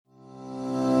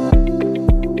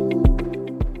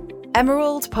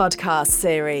Emerald Podcast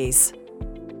Series.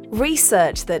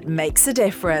 Research that makes a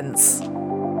difference.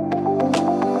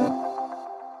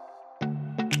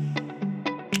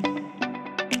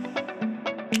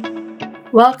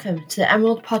 Welcome to the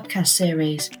Emerald Podcast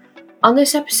Series. On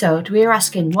this episode, we are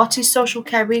asking what is social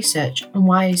care research and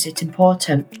why is it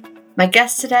important? My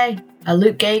guests today are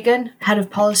Luke Geoghegan, Head of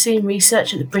Policy and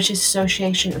Research at the British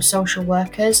Association of Social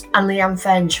Workers, and Leanne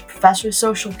Fenge, Professor of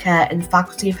Social Care in the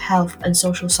Faculty of Health and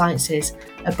Social Sciences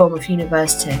at Bournemouth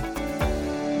University.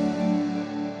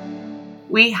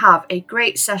 We have a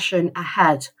great session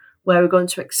ahead where we're going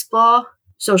to explore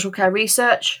social care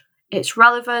research, its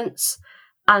relevance,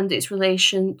 and its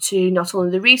relation to not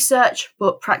only the research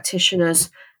but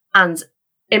practitioners, and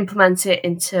implement it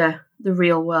into the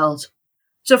real world.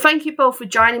 So thank you both for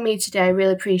joining me today. I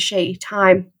really appreciate your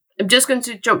time. I'm just going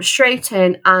to jump straight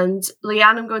in, and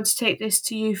Leanne, I'm going to take this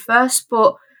to you first,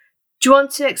 but do you want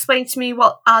to explain to me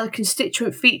what are the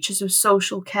constituent features of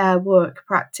social care work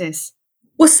practice?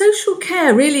 Well, social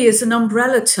care really is an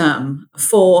umbrella term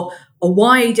for a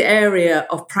wide area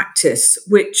of practice,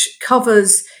 which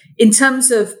covers, in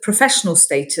terms of professional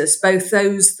status, both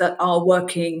those that are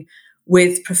working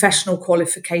with professional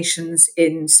qualifications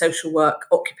in social work,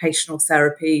 occupational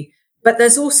therapy, but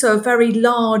there's also a very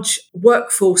large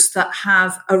workforce that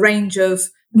have a range of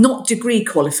not degree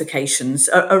qualifications,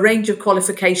 a range of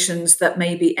qualifications that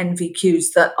may be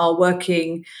NVQs that are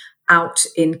working out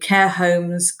in care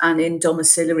homes and in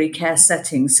domiciliary care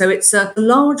settings. So it's a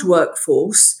large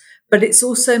workforce, but it's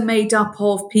also made up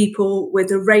of people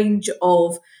with a range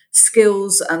of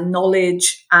skills and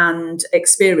knowledge and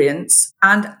experience.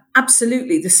 And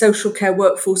absolutely, the social care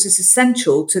workforce is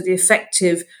essential to the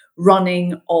effective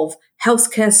running of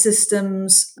healthcare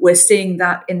systems. We're seeing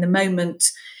that in the moment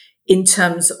in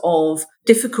terms of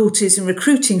difficulties in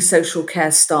recruiting social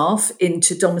care staff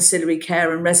into domiciliary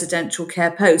care and residential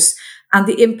care posts, and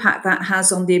the impact that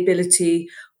has on the ability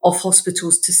of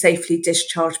hospitals to safely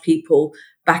discharge people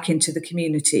back into the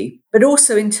community. But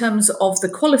also in terms of the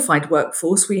qualified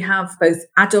workforce, we have both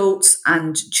adults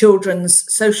and children's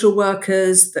social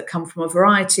workers that come from a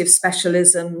variety of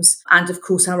specialisms, and of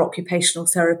course our occupational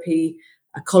therapy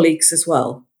colleagues as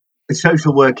well.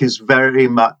 Social work is very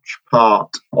much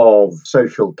part of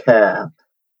social care.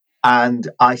 And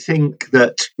I think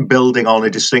that, building on a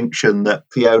distinction that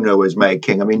Fiona was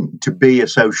making, I mean, to be a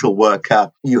social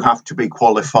worker, you have to be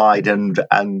qualified and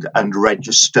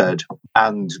registered,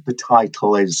 and the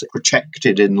title is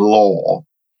protected in law.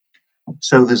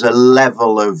 So there's a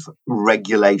level of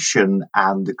regulation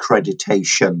and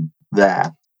accreditation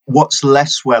there. What's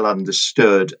less well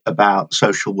understood about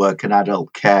social work and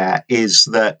adult care is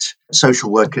that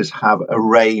social workers have a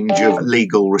range of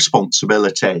legal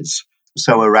responsibilities.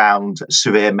 So around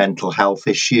severe mental health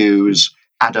issues,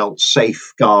 adult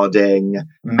safeguarding,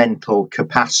 mental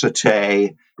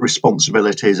capacity,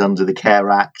 responsibilities under the Care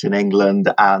Act in England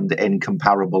and in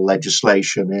comparable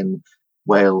legislation in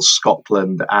Wales,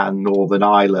 Scotland and Northern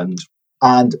Ireland.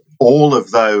 And all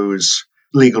of those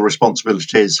legal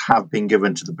responsibilities have been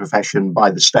given to the profession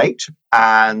by the state.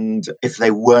 And if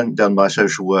they weren't done by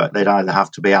social work, they'd either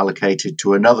have to be allocated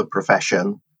to another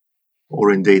profession,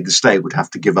 or indeed the state would have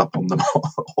to give up on them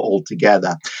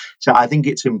altogether. So I think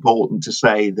it's important to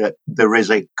say that there is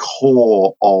a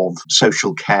core of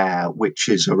social care which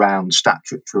is around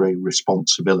statutory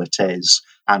responsibilities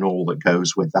and all that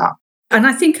goes with that. And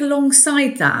I think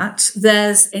alongside that,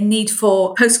 there's a need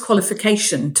for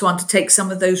post-qualification to undertake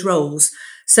some of those roles.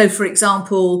 So, for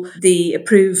example, the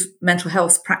approved mental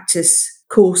health practice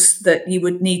course that you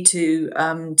would need to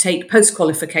take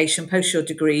post-qualification, post your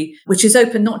degree, which is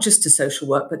open not just to social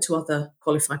work, but to other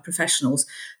qualified professionals,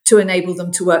 to enable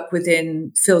them to work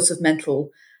within fields of mental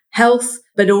health,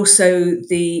 but also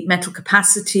the mental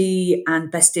capacity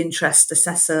and best interest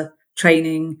assessor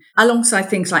training, alongside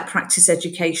things like practice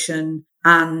education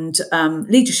and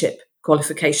leadership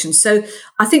qualifications. So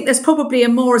I think there's probably a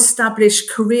more established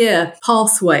career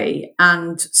pathway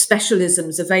and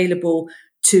specialisms available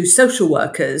to social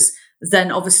workers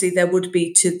than obviously there would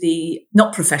be to the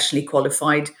not professionally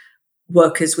qualified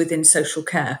workers within social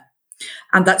care.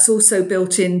 And that's also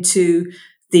built into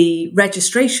the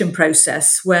registration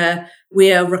process, where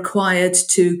we are required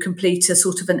to complete a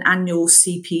sort of an annual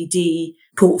CPD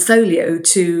portfolio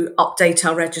to update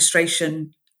our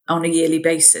registration on a yearly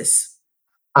basis.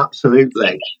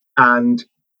 Absolutely. And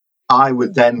I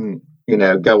would then,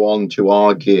 go on to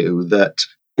argue that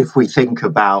if we think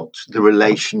about the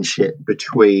relationship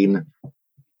between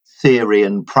theory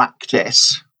and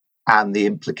practice and the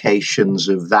implications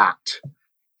of that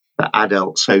for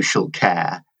adult social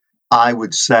care, I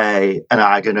would say, and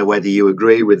I don't know whether you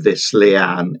agree with this,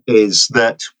 Leanne, is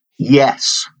that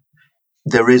yes,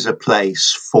 there is a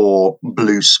place for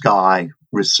blue sky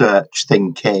research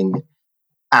thinking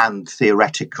and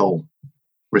theoretical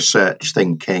research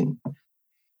thinking.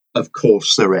 Of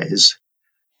course there is.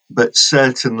 But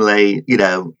certainly,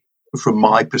 from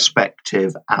my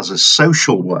perspective as a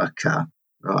social worker,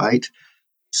 right,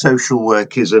 social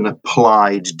work is an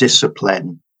applied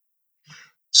discipline.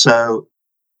 So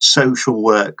social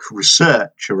work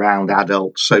research around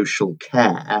adult social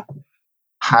care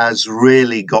has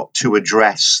really got to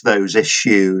address those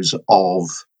issues of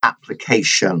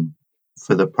application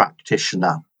for the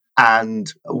practitioner.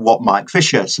 And what Mike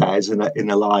Fisher says in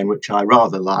a line which I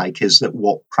rather like is that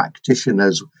what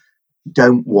practitioners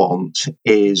don't want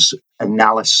is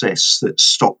analysis that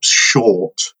stops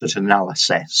short at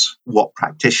analysis. What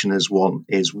practitioners want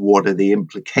is, what are the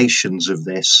implications of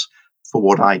this for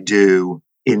what I do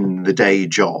in the day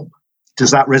job?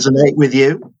 Does that resonate with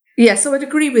you? Yes, I would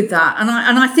agree with that. And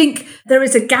I think there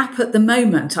is a gap at the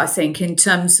moment, I think, in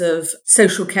terms of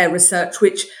social care research,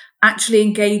 which actually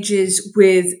engages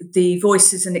with the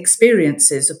voices and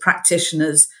experiences of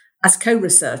practitioners as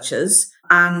co-researchers,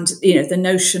 and the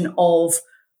notion of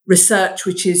research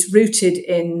which is rooted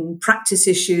in practice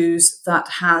issues that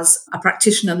has a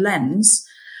practitioner lens.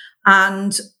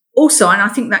 And I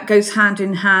think that goes hand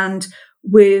in hand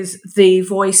with the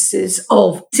voices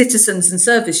of citizens and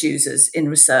service users in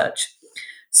research.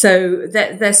 So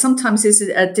there sometimes is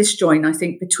a disjoint, I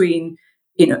think, between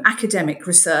academic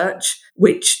research,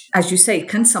 which, as you say,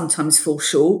 can sometimes fall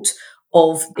short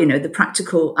of the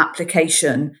practical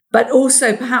application, but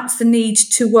also perhaps the need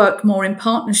to work more in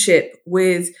partnership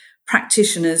with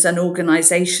practitioners and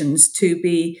organisations to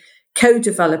be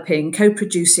co-developing,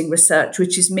 co-producing research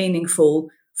which is meaningful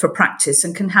for practice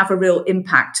and can have a real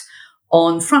impact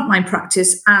on frontline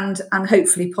practice and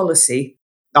hopefully policy.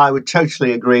 I would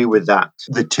totally agree with that.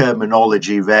 The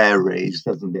terminology varies,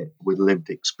 doesn't it, with lived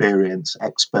experience,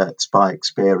 experts by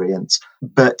experience.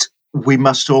 But we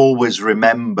must always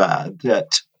remember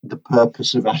that the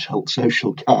purpose of adult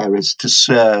social care is to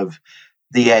serve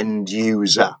the end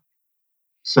user.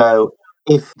 So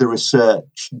if the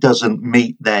research doesn't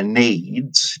meet their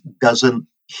needs, doesn't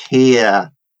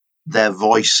hear their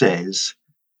voices,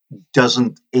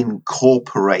 doesn't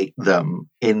incorporate them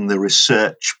in the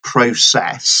research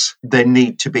process, there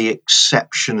need to be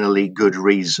exceptionally good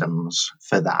reasons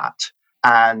for that.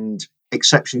 And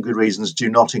exceptionally good reasons do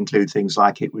not include things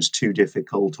like it was too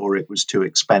difficult or it was too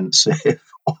expensive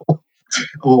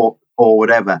or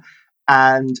whatever.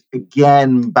 And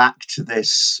again, back to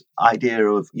this idea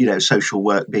of, social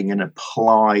work being an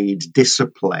applied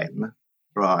discipline,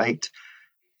 right?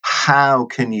 How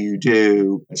can you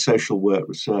do social work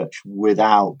research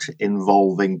without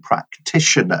involving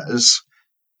practitioners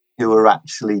who are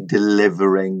actually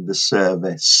delivering the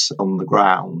service on the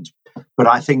ground? But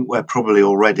I think we're probably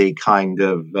already kind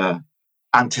of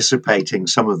anticipating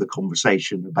some of the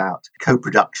conversation about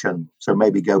co-production. So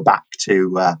maybe go back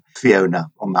to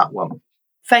Fiona on that one.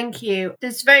 Thank you.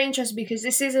 It's very interesting because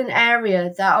this is an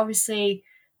area that obviously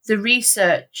the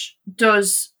research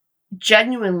does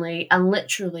genuinely and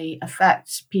literally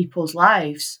affect people's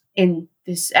lives in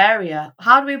this area.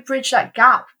 How do we bridge that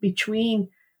gap between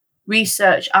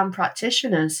research and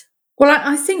practitioners? Well,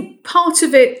 I think part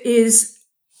of it is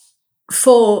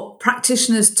for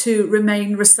practitioners to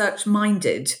remain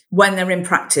research-minded when they're in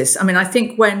practice. I mean, I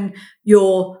think when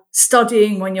you're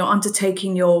studying, when you're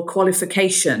undertaking your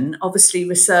qualification, obviously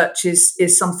research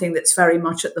is something that's very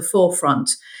much at the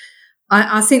forefront.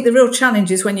 I think the real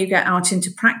challenge is when you get out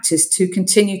into practice to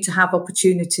continue to have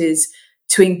opportunities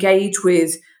to engage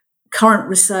with current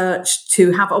research,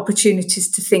 to have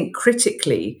opportunities to think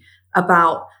critically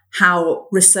about how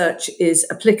research is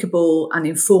applicable and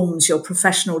informs your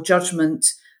professional judgment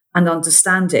and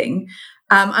understanding.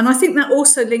 And I think that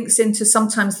also links into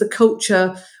sometimes the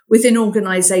culture within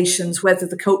organisations, whether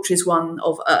the culture is one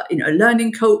of a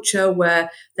learning culture where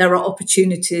there are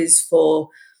opportunities for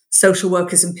social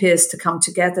workers and peers to come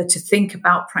together to think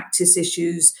about practice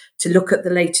issues, to look at the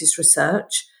latest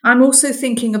research. I'm also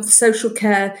thinking of the Social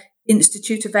Care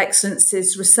Institute of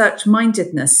Excellence's research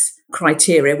mindedness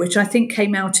criteria, which I think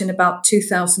came out in about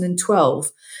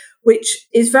 2012, which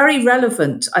is very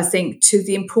relevant, I think, to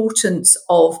the importance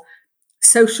of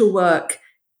social work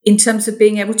in terms of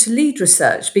being able to lead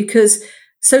research, because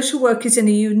social work is in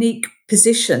a unique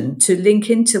position to link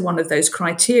into one of those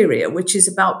criteria, which is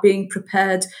about being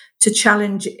prepared to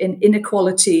challenge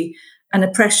inequality and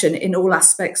oppression in all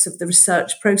aspects of the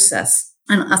research process.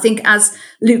 And I think, as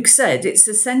Luke said, it's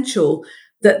essential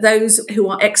that those who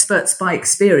are experts by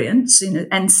experience,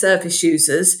 and service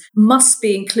users, must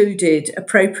be included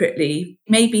appropriately,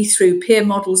 maybe through peer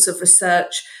models of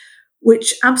research,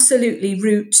 which absolutely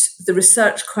root the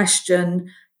research question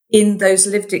in those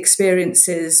lived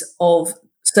experiences of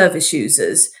service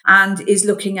users, and is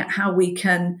looking at how we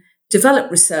can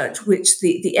develop research, which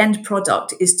the end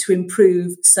product is to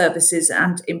improve services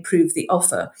and improve the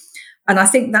offer. And I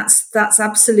think that's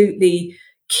absolutely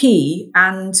key.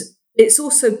 And it's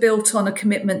also built on a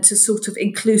commitment to sort of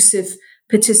inclusive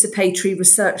participatory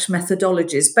research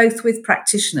methodologies, both with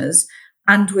practitioners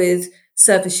and with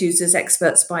service users,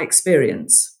 experts by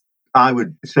experience. I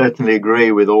would certainly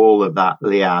agree with all of that,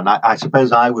 Leanne. I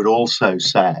suppose I would also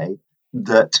say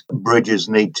that bridges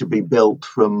need to be built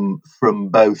from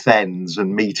both ends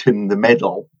and meet in the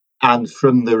middle. And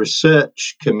from the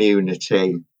research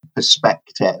community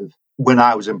perspective, when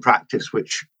I was in practice,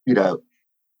 which,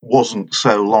 wasn't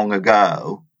so long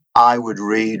ago, I would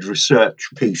read research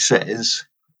pieces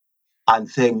and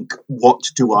think, what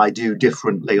do I do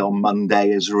differently on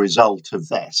Monday as a result of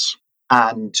this?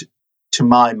 And to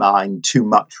my mind, too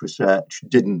much research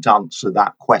didn't answer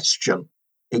that question.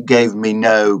 It gave me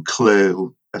no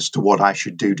clue as to what I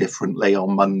should do differently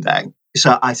on Monday.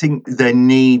 So I think there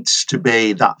needs to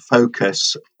be that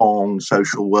focus on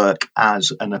social work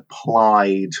as an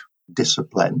applied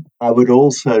discipline. I would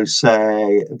also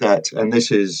say that, and this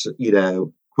is,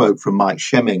 quote from Mike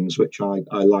Shemmings, which I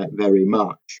like very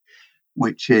much,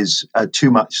 which is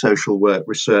too much social work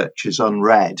research is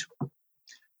unread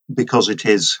because it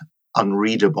is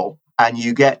unreadable. And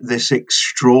you get this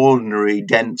extraordinary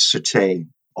density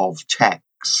of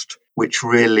text, which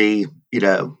really,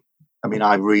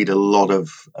 I read a lot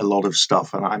of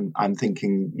stuff, and I'm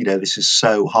thinking, this is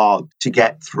so hard to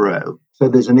get through. So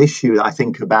there's an issue, I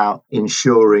think, about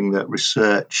ensuring that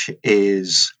research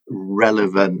is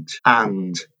relevant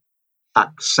and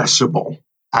accessible.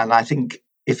 And I think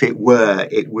if it were,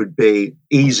 it would be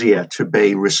easier to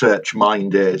be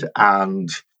research-minded and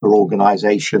for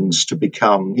organisations to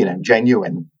become,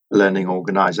 genuine learning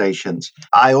organisations.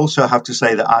 I also have to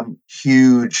say that I'm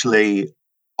hugely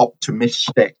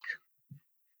optimistic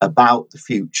about the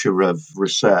future of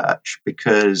research,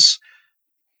 because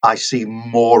I see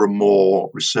more and more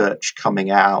research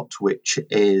coming out which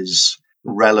is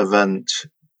relevant,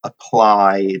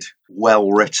 applied,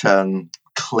 well-written,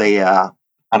 clear.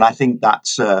 And I think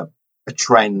that's a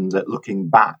trend that, looking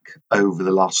back over the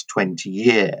last 20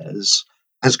 years,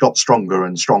 has got stronger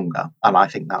and stronger. And I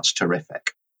think that's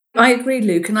terrific. I agree,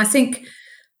 Luke. And I think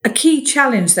a key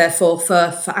challenge, therefore,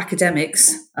 for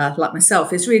academics like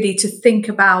myself is really to think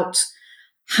about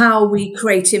how we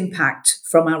create impact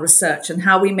from our research and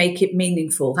how we make it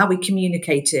meaningful, how we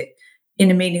communicate it in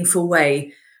a meaningful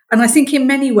way. And I think in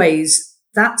many ways,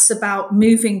 that's about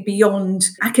moving beyond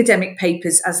academic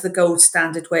papers as the gold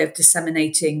standard way of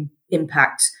disseminating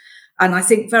impact. And I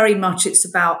think very much it's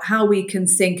about how we can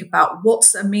think about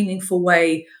what's a meaningful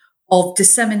way of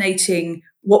disseminating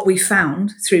what we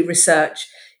found through research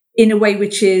in a way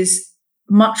which is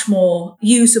much more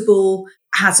usable,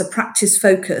 has a practice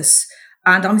focus.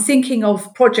 And I'm thinking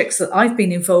of projects that I've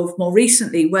been involved more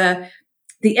recently where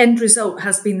the end result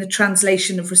has been the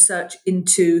translation of research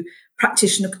into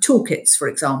practitioner toolkits, for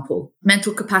example,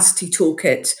 mental capacity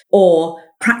toolkit or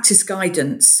practice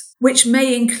guidance, which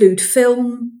may include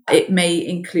film, it may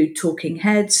include talking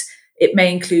heads, it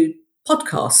may include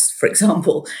podcasts, for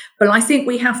example. But I think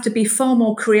we have to be far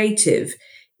more creative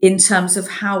in terms of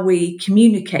how we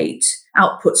communicate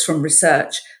outputs from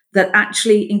research that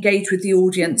actually engage with the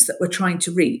audience that we're trying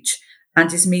to reach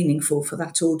and is meaningful for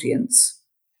that audience.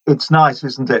 It's nice,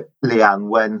 isn't it, Leanne,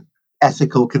 when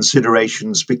ethical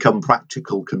considerations become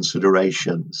practical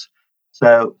considerations.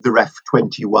 So the Ref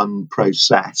 21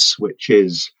 process, which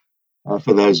is,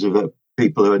 for those of the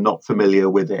people who are not familiar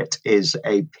with it, is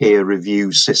a peer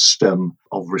review system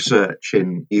of research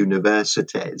in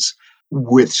universities.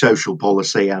 With social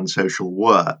policy and social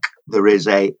work, there is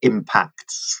a impact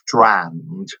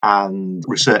strand, and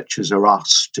researchers are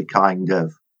asked to kind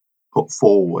of put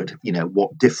forward,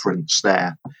 what difference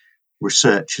their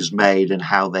research has made and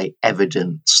how they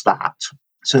evidence that.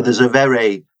 So there's a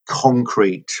very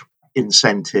concrete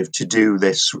incentive to do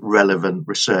this relevant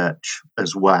research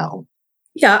as well.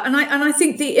 Yeah, and I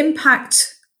think the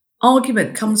impact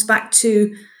argument comes back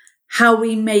to how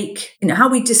we make, how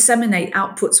we disseminate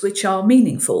outputs which are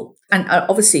meaningful. And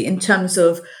obviously, in terms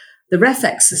of the REF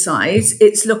exercise,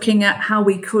 it's looking at how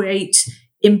we create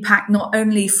impact not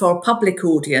only for a public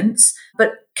audience,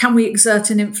 but can we exert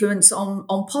an influence on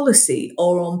policy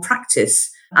or on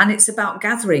practice And it's about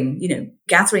gathering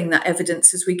that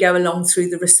evidence as we go along through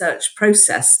the research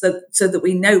process so that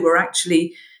we know we're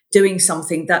actually doing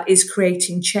something that is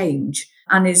creating change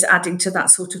and is adding to that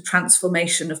sort of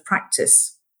transformation of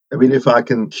practice. I mean, if I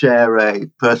can share a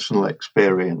personal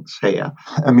experience here,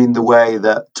 I mean, the way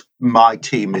that my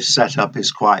team is set up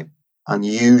is quite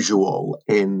unusual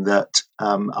in that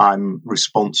I'm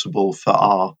responsible for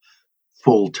our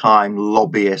full-time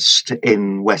lobbyist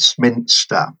in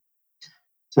Westminster.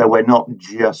 So we're not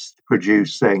just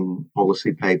producing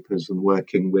policy papers and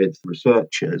working with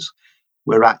researchers.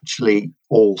 We're actually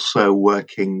also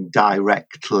working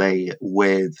directly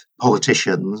with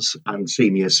politicians and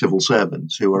senior civil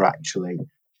servants who are actually,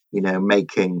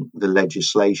 making the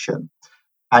legislation.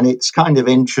 And it's kind of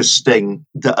interesting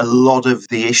that a lot of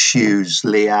the issues,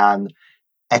 Leanne,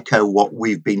 echo what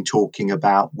we've been talking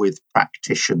about with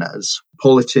practitioners.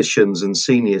 Politicians and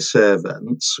senior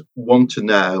servants want to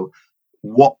know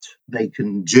what they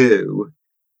can do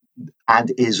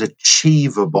and is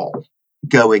achievable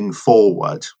going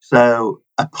forward. So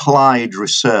applied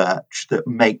research that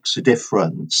makes a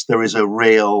difference, there is a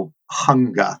real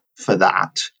hunger for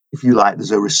that. If you like,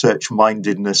 there's a research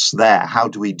mindedness there. How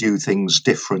do we do things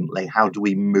differently? How do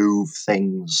we move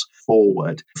things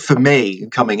forward? For me,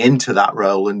 coming into that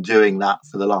role and doing that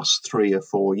for the last 3 or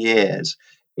 4 years,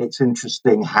 it's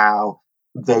interesting how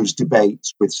those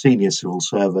debates with senior civil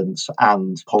servants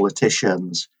and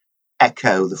politicians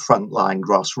echo the frontline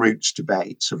grassroots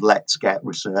debates of let's get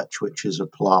research which is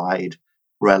applied,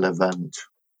 relevant,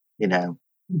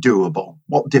 doable.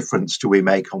 What difference do we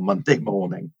make on Monday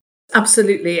morning?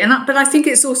 Absolutely. But I think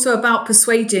it's also about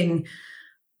persuading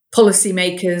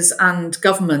policymakers and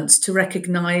governments to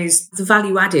recognise the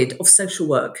value added of social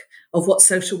work, of what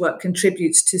social work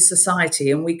contributes to society.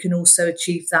 And we can also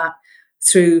achieve that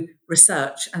through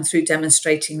research and through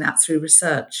demonstrating that through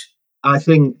research. I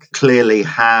think clearly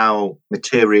how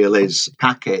material is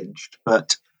packaged,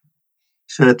 but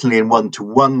certainly in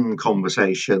one-to-one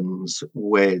conversations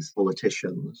with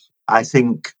politicians, I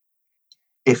think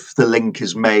if the link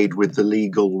is made with the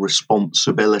legal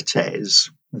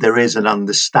responsibilities, there is an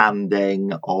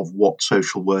understanding of what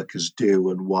social workers do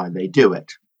and why they do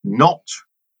it. Not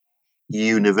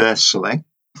universally.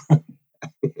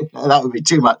 That would be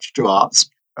too much to ask,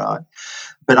 right?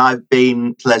 But I've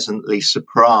been pleasantly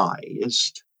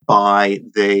surprised by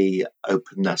the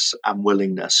openness and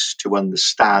willingness to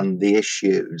understand the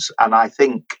issues. And I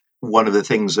think one of the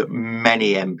things that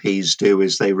many MPs do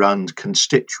is they run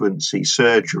constituency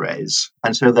surgeries.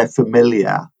 And so they're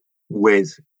familiar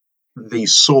with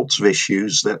these sorts of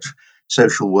issues that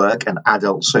social work and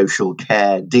adult social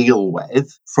care deal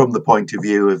with from the point of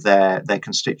view of their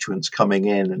constituents coming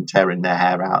in and tearing their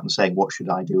hair out and saying, what should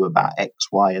I do about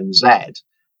X, Y, and Z?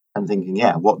 And thinking,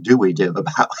 what do we do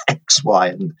about X,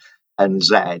 Y, and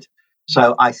Z?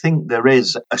 So I think there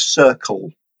is a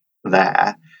circle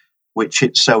there, which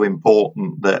it's so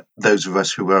important that those of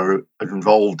us who are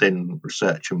involved in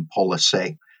research and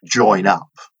policy join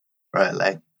up,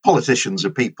 really. Politicians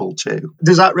are people too.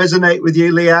 Does that resonate with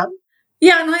you, Leanne?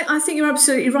 Yeah, and I think you're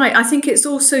absolutely right. I think it's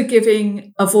also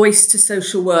giving a voice to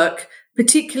social work,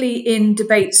 particularly in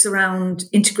debates around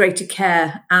integrated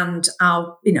care and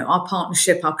our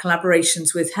partnership, our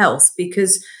collaborations with health,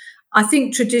 because I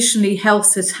think traditionally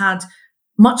health has had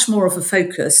much more of a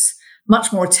focus,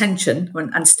 much more attention,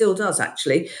 and still does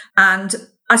actually, and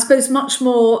I suppose much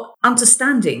more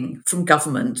understanding from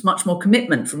government, much more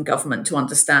commitment from government to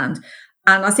understand.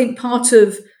 And I think part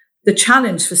of the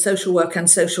challenge for social work and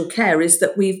social care is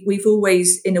that we've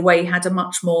always, in a way, had a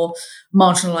much more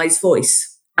marginalised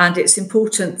voice. And it's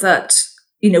important that,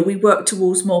 we work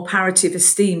towards more parity of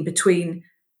esteem between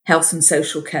health and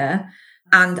social care.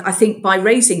 And I think by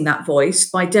raising that voice,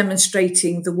 by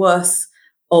demonstrating the worth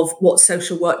of what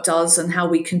social work does and how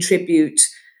we contribute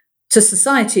to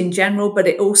society in general, but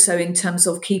it also in terms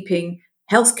of keeping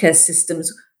healthcare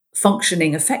systems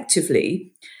functioning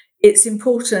effectively, it's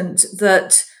important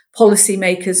that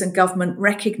policymakers and government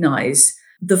recognise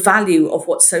the value of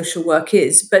what social work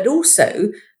is, but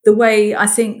also the way I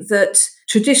think that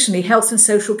traditionally health and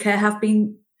social care have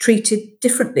been treated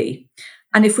differently.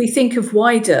 And if we think of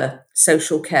wider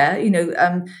social care,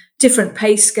 different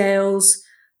pay scales,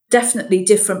 definitely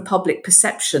different public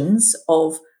perceptions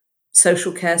of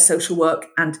social care, social work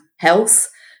and health.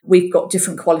 We've got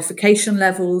different qualification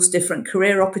levels, different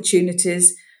career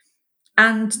opportunities,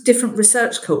 and different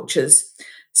research cultures.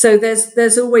 So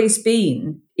there's always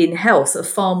been in health a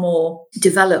far more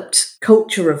developed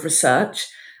culture of research.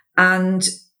 And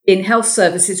in health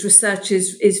services, research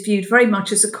is viewed very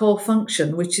much as a core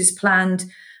function, which is planned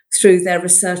through their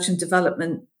research and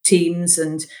development teams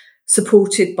and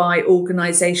supported by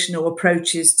organisational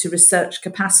approaches to research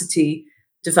capacity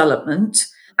development.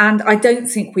 And I don't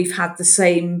think we've had the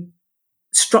same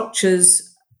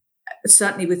structures,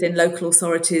 certainly within local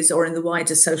authorities or in the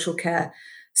wider social care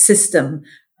system.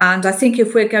 And I think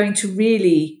if we're going to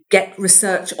really get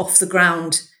research off the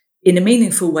ground in a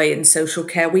meaningful way in social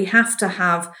care, we have to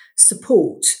have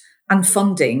support and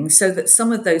funding so that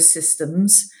some of those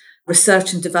systems,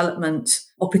 research and development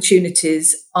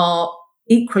opportunities, are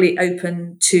equally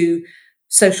open to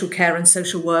social care and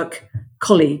social work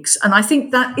colleagues. And I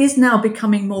think that is now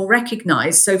becoming more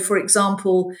recognised. So, for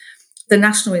example, the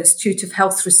National Institute of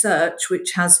Health Research,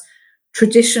 which has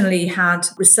traditionally had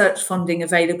research funding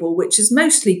available, which has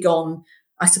mostly gone,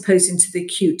 I suppose, into the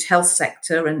acute health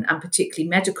sector and particularly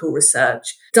medical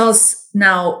research, does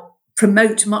now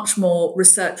promote much more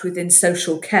research within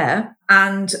social care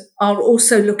and are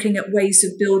also looking at ways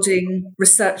of building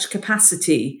research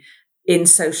capacity in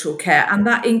social care. And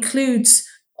that includes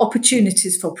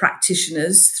opportunities for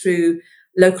practitioners through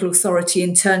local authority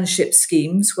internship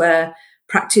schemes where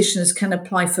practitioners can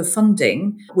apply for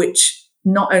funding, which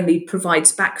not only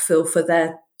provides backfill for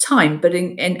their time, but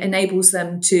enables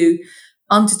them to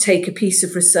undertake a piece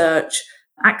of research,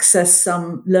 access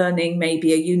some learning,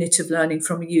 maybe a unit of learning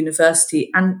from a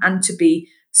university, and to be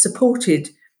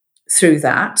supported through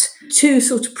that, to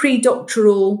sort of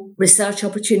pre-doctoral research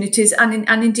opportunities and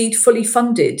indeed fully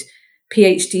funded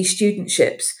PhD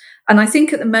studentships. And I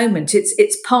think at the moment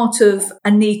it's part of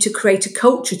a need to create a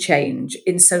culture change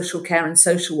in social care and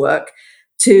social work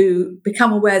to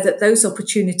become aware that those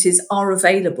opportunities are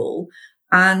available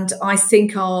and I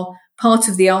think are part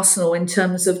of the arsenal in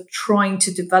terms of trying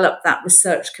to develop that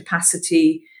research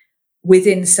capacity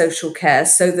within social care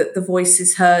so that the voice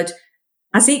is heard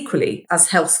as equally as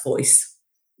health voice.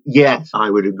 Yes, I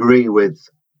would agree with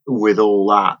all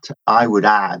that. I would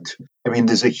add,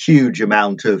 there's a huge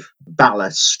amount of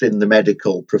ballast in the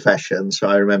medical profession. So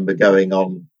I remember going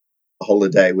on a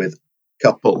holiday with a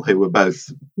couple who were both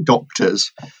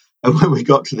doctors. And when we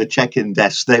got to the check-in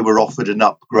desk, they were offered an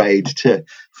upgrade to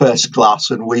first class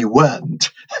and we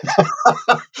weren't.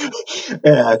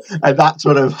 And that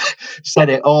sort of said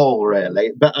it all,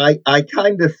 really. But I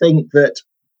kind of think that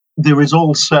there is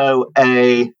also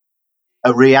a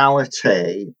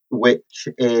reality, which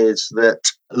is that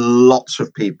lots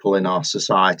of people in our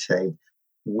society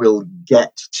will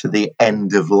get to the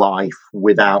end of life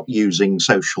without using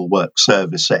social work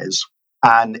services.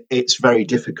 And it's very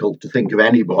difficult to think of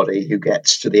anybody who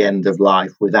gets to the end of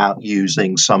life without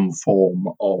using some form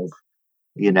of,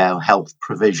 health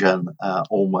provision,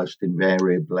 almost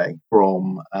invariably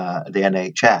from the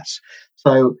NHS.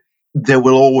 So there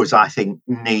will always, I think,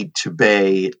 need to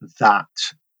be that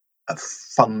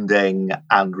funding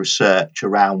and research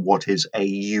around what is a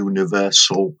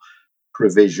universal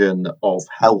provision of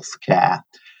healthcare.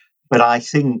 But I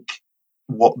think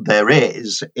what there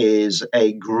is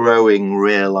a growing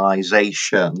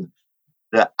realization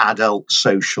that adult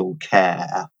social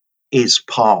care is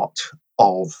part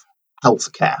of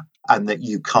healthcare and that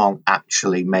you can't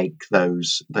actually make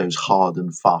those hard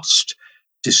and fast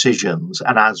decisions.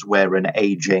 And as we're an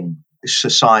aging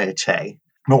society,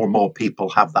 more and more people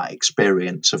have that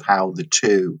experience of how the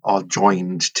two are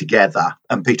joined together.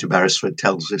 And Peter Beresford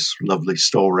tells this lovely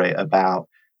story about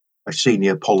a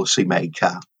senior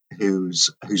policymaker who's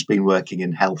been working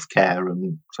in healthcare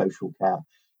and social care.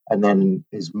 And then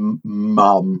his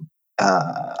mum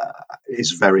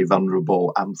is very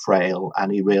vulnerable and frail.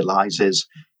 And he realises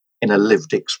in a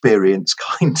lived experience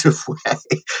kind of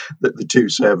way that the two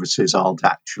services aren't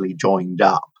actually joined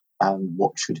up. And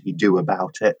what should he do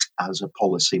about it as a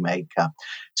policymaker?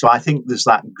 So I think there's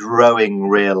that growing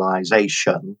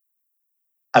realization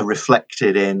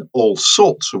reflected in all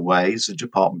sorts of ways, the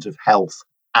Department of Health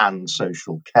and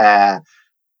Social Care,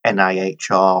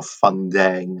 NIHR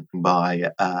funding by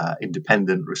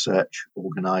independent research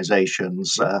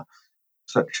organisations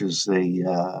such as the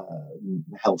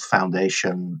Health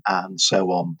Foundation and so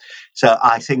on. So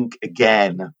I think,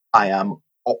 again, I am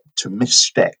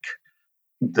optimistic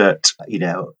that,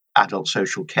 adult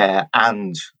social care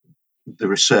and the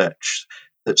research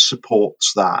that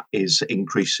supports that is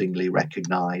increasingly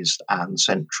recognised and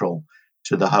central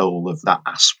to the whole of that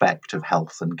aspect of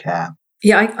health and care.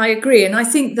 Yeah, I agree. And I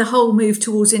think the whole move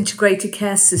towards integrated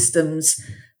care systems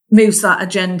moves that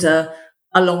agenda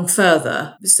along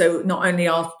further. So not only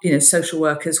are, social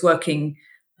workers working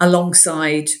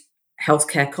alongside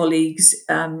healthcare colleagues,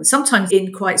 sometimes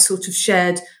in quite sort of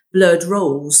shared, blurred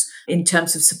roles in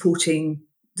terms of supporting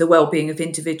the well-being of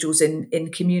individuals in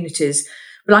communities,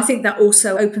 But I think that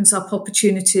also opens up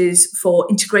opportunities for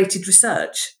integrated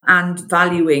research and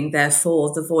valuing,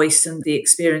 therefore, the voice and the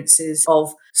experiences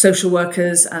of social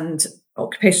workers and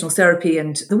occupational therapy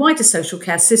and the wider social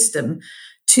care system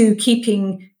to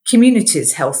keeping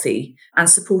communities healthy and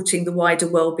supporting the wider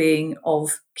well-being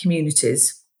of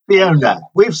communities. Fiona,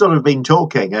 we've sort of been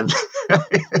talking and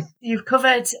you've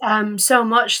covered so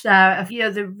much there of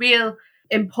the real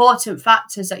important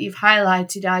factors that you've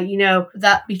highlighted are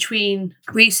that between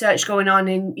research going on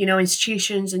in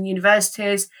institutions and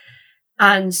universities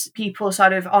and people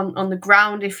sort of on the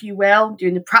ground, if you will,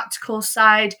 doing the practical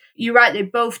side, you're right, they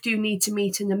both do need to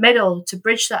meet in the middle to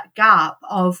bridge that gap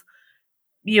of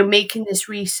making this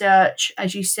research,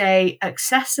 as you say,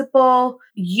 accessible,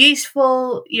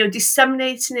 useful,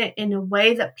 disseminating it in a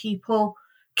way that people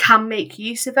can make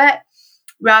use of it,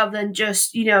 rather than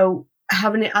just,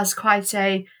 having it as quite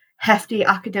a hefty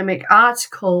academic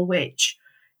article, which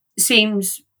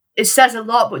it says a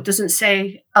lot, but doesn't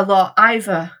say a lot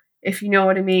either, if you know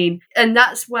what I mean. And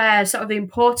that's where sort of the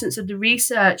importance of the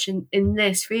research in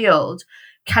this field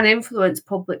can influence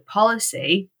public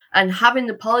policy. And having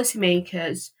the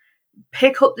policymakers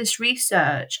pick up this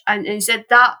research and said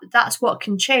that's what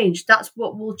can change. That's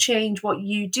what will change what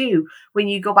you do when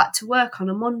you go back to work on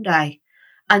a Monday.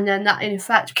 And then that, in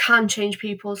effect, can change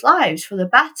people's lives for the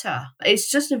better. It's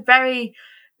just a very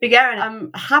big area.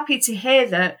 I'm happy to hear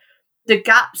that the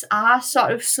gaps are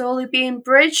sort of slowly being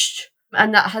bridged.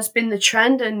 And that has been the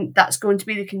trend, and that's going to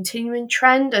be the continuing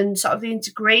trend, and sort of the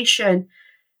integration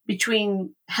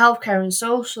between healthcare and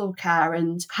social care,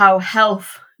 and how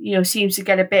health, seems to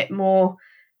get a bit more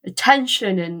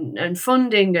attention and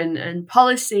funding and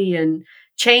policy and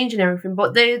change and everything.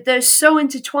 But they're so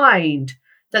intertwined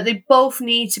that they both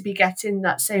need to be getting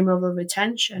that same level of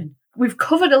attention. We've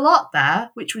covered a lot there,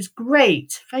 which was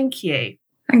great. Thank you.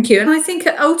 Thank you. And I think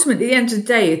ultimately, at the end of the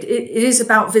day, it is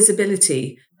about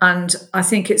visibility. And I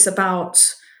think it's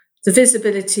about the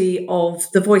visibility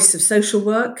of the voice of social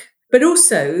work, but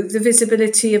also the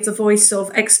visibility of the voice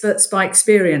of experts by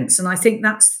experience. And I think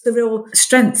that's the real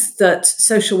strength that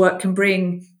social work can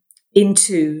bring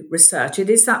into research. It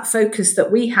is that focus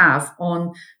that we have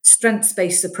on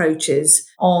strengths-based approaches,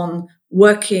 on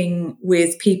working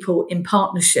with people in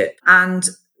partnership. And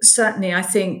certainly, I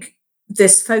think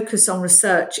this focus on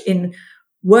research in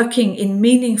working in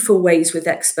meaningful ways with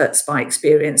experts by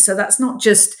experience. So that's not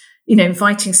just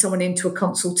inviting someone into a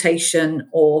consultation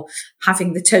or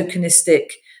having the tokenistic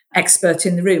expert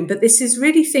in the room. But this is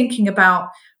really thinking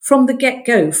about, from the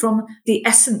get-go, from the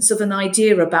essence of an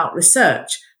idea about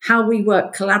research, how we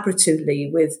work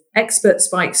collaboratively with experts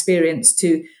by experience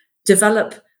to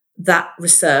develop that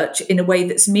research in a way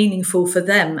that's meaningful for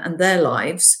them and their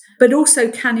lives, but also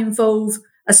can involve,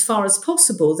 as far as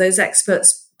possible, those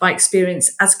experts by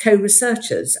experience as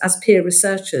co-researchers, as peer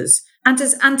researchers, and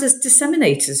as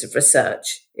disseminators of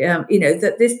research.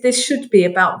 That this should be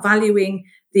about valuing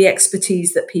the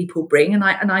expertise that people bring. And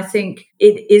I think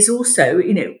it is also,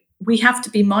 we have to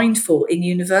be mindful in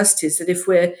universities that if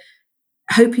we're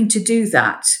hoping to do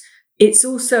that, it's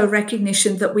also a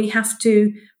recognition that we have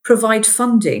to provide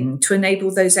funding to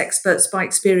enable those experts by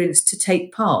experience to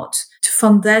take part, to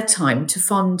fund their time, to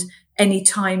fund any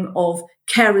time of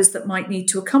carers that might need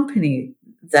to accompany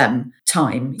them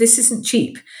time. This isn't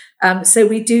cheap. So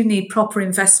we do need proper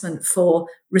investment for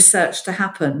research to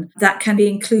happen that can be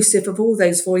inclusive of all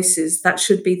those voices that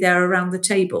should be there around the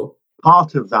table.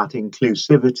 Part of that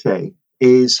inclusivity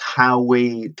is how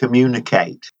we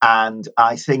communicate. And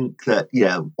I think that,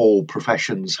 all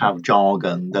professions have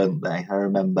jargon, don't they? I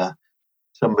remember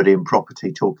somebody in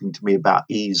property talking to me about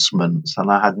easements,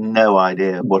 and I had no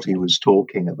idea what he was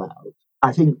talking about.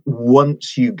 I think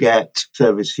once you get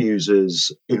service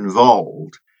users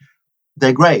involved,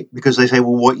 they're great because they say,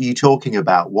 well, what are you talking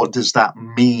about? What does that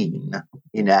mean?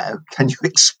 Can you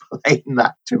explain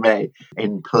that to me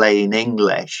in plain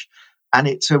English? And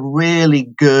it's a really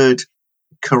good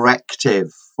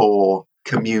corrective for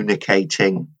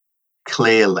communicating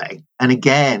clearly. And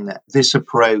again, this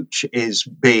approach is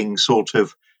being sort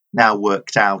of now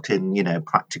worked out in,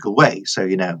 practical ways. So,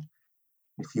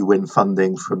 if you win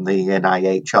funding from the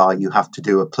NIHR, you have to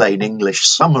do a plain English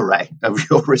summary of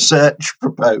your research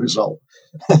proposal,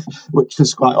 which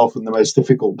is quite often the most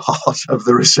difficult part of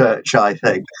the research, I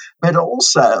think. But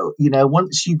also,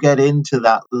 once you get into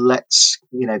that, let's,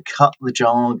 cut the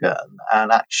jargon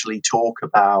and actually talk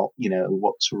about,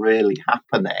 what's really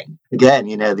happening. Again,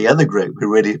 the other group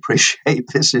who really appreciate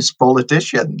this is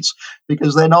politicians,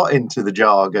 because they're not into the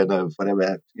jargon of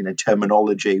whatever,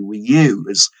 terminology we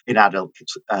use in adult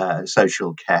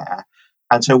social care.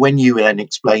 And so when you then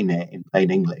explain it in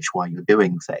plain English why you're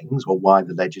doing things or why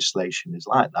the legislation is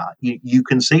like that, you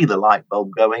can see the light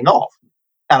bulb going off.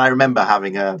 And I remember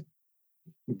having a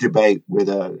debate with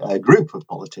a group of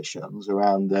politicians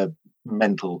around the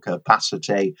mental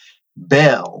capacity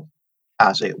bill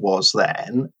as it was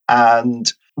then.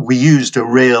 And we used a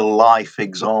real life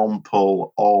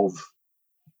example of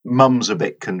mum's a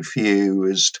bit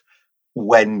confused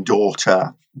when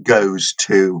daughter goes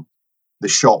to the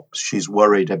shops. She's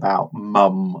worried about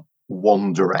mum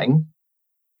wandering.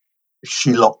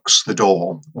 She locks the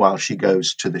door while she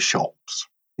goes to the shops.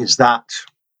 Is that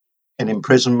an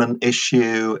imprisonment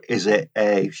issue? Is it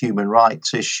a human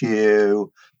rights issue?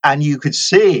 And you could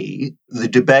see the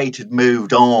debate had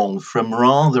moved on from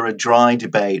rather a dry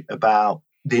debate about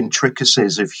the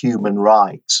intricacies of human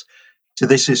rights to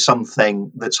this is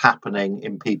something that's happening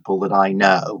in people that I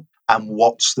know, and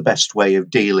what's the best way of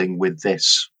dealing with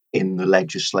this in the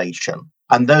legislation.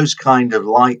 And those kind of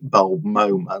light bulb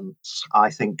moments, I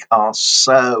think, are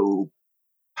so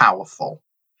powerful.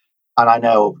 And I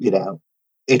know,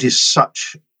 it is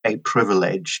such a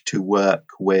privilege to work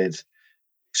with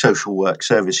social work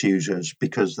service users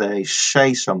because they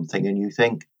say something and you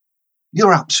think,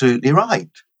 you're absolutely right.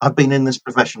 I've been in this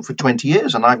profession for 20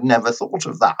 years and I've never thought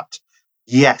of that.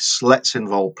 Yes, let's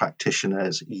involve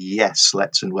practitioners. Yes,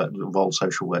 let's involve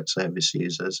social work service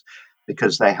users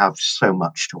because they have so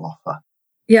much to offer.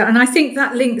 Yeah, and I think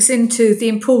that links into the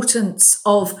importance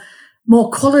of more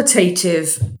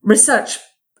qualitative research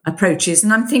approaches.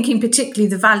 And I'm thinking particularly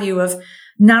the value of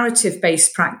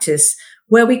narrative-based practice,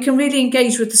 where we can really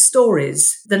engage with the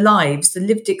stories, the lives, the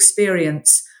lived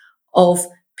experience of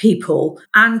people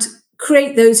and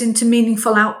create those into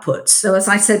meaningful outputs. So as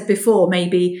I said before,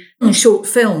 maybe short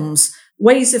films,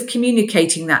 ways of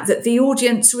communicating that the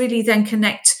audience really then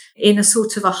connect in a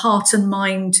sort of a heart and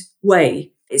mind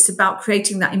way. It's about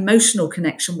creating that emotional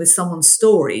connection with someone's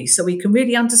story so we can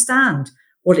really understand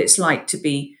what it's like to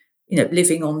be,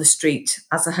 living on the street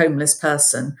as a homeless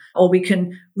person, or we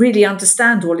can really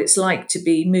understand what it's like to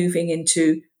be moving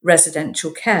into residential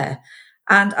care.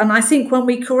 And I think when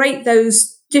we create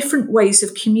those different ways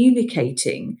of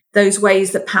communicating, those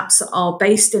ways that perhaps are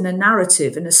based in a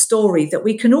narrative, in a story that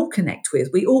we can all connect with.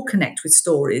 We all connect with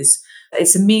stories.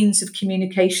 It's a means of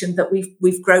communication that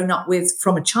we've grown up with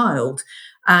from a child,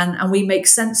 and we make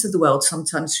sense of the world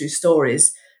sometimes through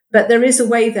stories. But there is a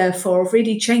way, therefore, of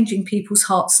really changing people's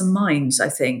hearts and minds, I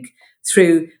think,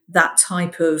 through that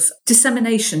type of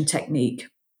dissemination technique.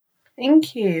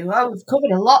 Thank you. Well, we've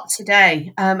covered a lot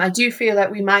today. I do feel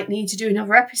that we might need to do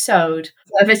another episode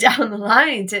further down the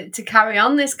line to carry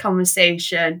on this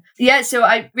conversation. Yeah, so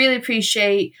I really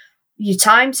appreciate your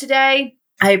time today.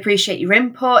 I appreciate your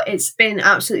input. It's been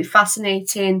absolutely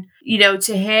fascinating,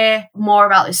 to hear more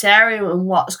about this area and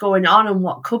what's going on and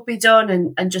what could be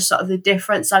done and just sort of the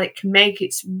difference that it can make.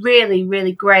 It's really,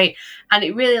 really great. And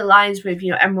it really aligns with,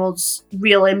 Emerald's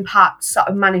real impact sort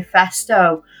of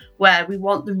manifesto, where we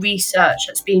want the research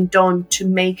that's being done to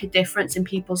make a difference in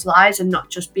people's lives and not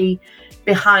just be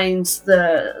behind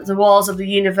the walls of the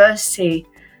university,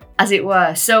 as it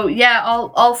were. So yeah,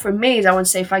 all from me is I want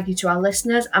to say thank you to our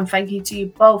listeners and thank you to you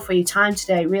both for your time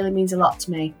today. It really means a lot to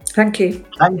me. Thank you.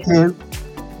 Thank you.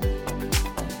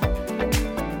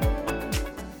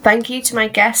 Thank you to my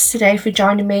guests today for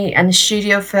joining me and the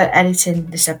studio for editing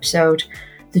this episode.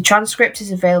 The transcript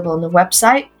is available on the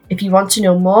website. If you want to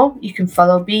know more, you can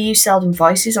follow BU Seldom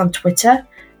Voices on Twitter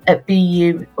at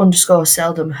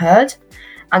BU_Seldom Heard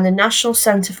and the National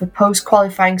Centre for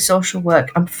Post-Qualifying Social Work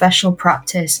and Professional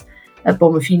Practice at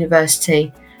Bournemouth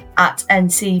University at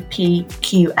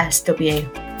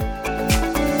NCPQSW.